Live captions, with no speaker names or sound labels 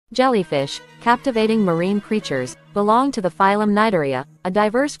Jellyfish, captivating marine creatures, belong to the phylum Cnidaria, a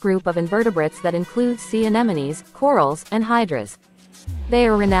diverse group of invertebrates that includes sea anemones, corals, and hydras. They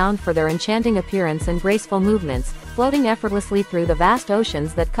are renowned for their enchanting appearance and graceful movements, floating effortlessly through the vast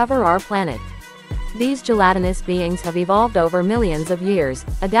oceans that cover our planet. These gelatinous beings have evolved over millions of years,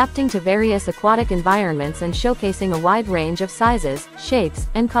 adapting to various aquatic environments and showcasing a wide range of sizes, shapes,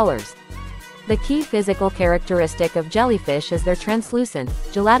 and colors. The key physical characteristic of jellyfish is their translucent,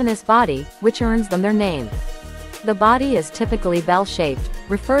 gelatinous body, which earns them their name. The body is typically bell-shaped,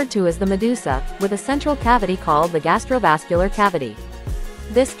 referred to as the medusa, with a central cavity called the gastrovascular cavity.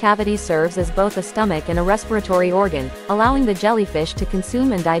 This cavity serves as both a stomach and a respiratory organ, allowing the jellyfish to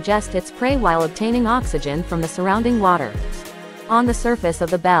consume and digest its prey while obtaining oxygen from the surrounding water. On the surface of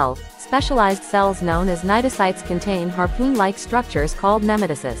the bell, specialized cells known as cnidocytes contain harpoon-like structures called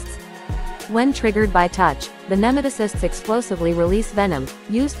nematocysts. When triggered by touch, the nematocysts explosively release venom,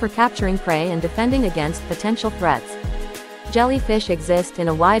 used for capturing prey and defending against potential threats. Jellyfish exist in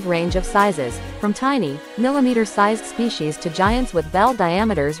a wide range of sizes, from tiny, millimeter-sized species to giants with bell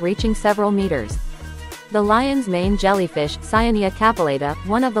diameters reaching several meters. The lion's mane jellyfish, Cyanea capillata,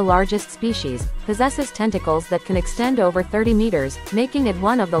 one of the largest species, possesses tentacles that can extend over 30 meters, making it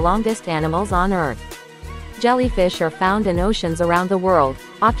one of the longest animals on Earth. Jellyfish are found in oceans around the world,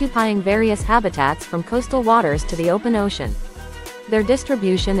 occupying various habitats from coastal waters to the open ocean. Their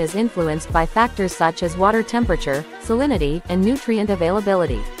distribution is influenced by factors such as water temperature, salinity, and nutrient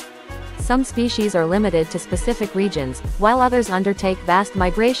availability. Some species are limited to specific regions, while others undertake vast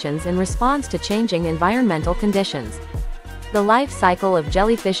migrations in response to changing environmental conditions. The life cycle of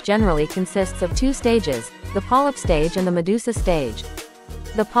jellyfish generally consists of two stages, the polyp stage and the medusa stage.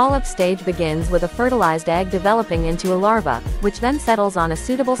 The polyp stage begins with a fertilized egg developing into a larva, which then settles on a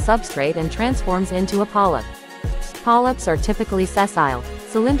suitable substrate and transforms into a polyp. Polyps are typically sessile,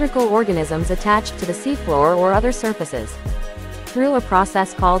 cylindrical organisms attached to the seafloor or other surfaces. Through a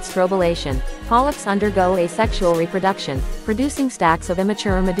process called strobilation, polyps undergo asexual reproduction, producing stacks of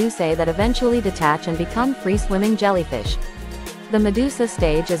immature medusae that eventually detach and become free-swimming jellyfish. The medusa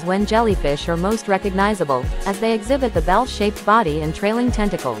stage is when jellyfish are most recognizable, as they exhibit the bell-shaped body and trailing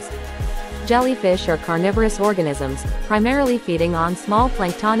tentacles. Jellyfish are carnivorous organisms, primarily feeding on small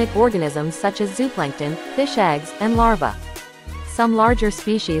planktonic organisms such as zooplankton, fish eggs, and larvae. Some larger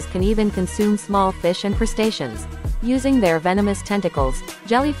species can even consume small fish and crustaceans. Using their venomous tentacles,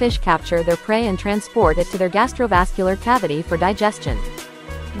 jellyfish capture their prey and transport it to their gastrovascular cavity for digestion.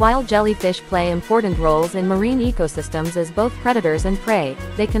 While jellyfish play important roles in marine ecosystems as both predators and prey,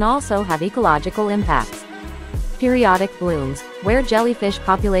 they can also have ecological impacts. Periodic blooms, where jellyfish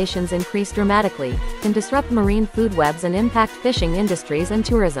populations increase dramatically, can disrupt marine food webs and impact fishing industries and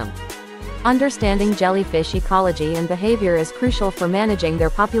tourism. Understanding jellyfish ecology and behavior is crucial for managing their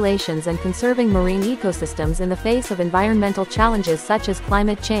populations and conserving marine ecosystems in the face of environmental challenges such as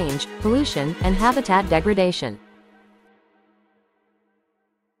climate change, pollution, and habitat degradation.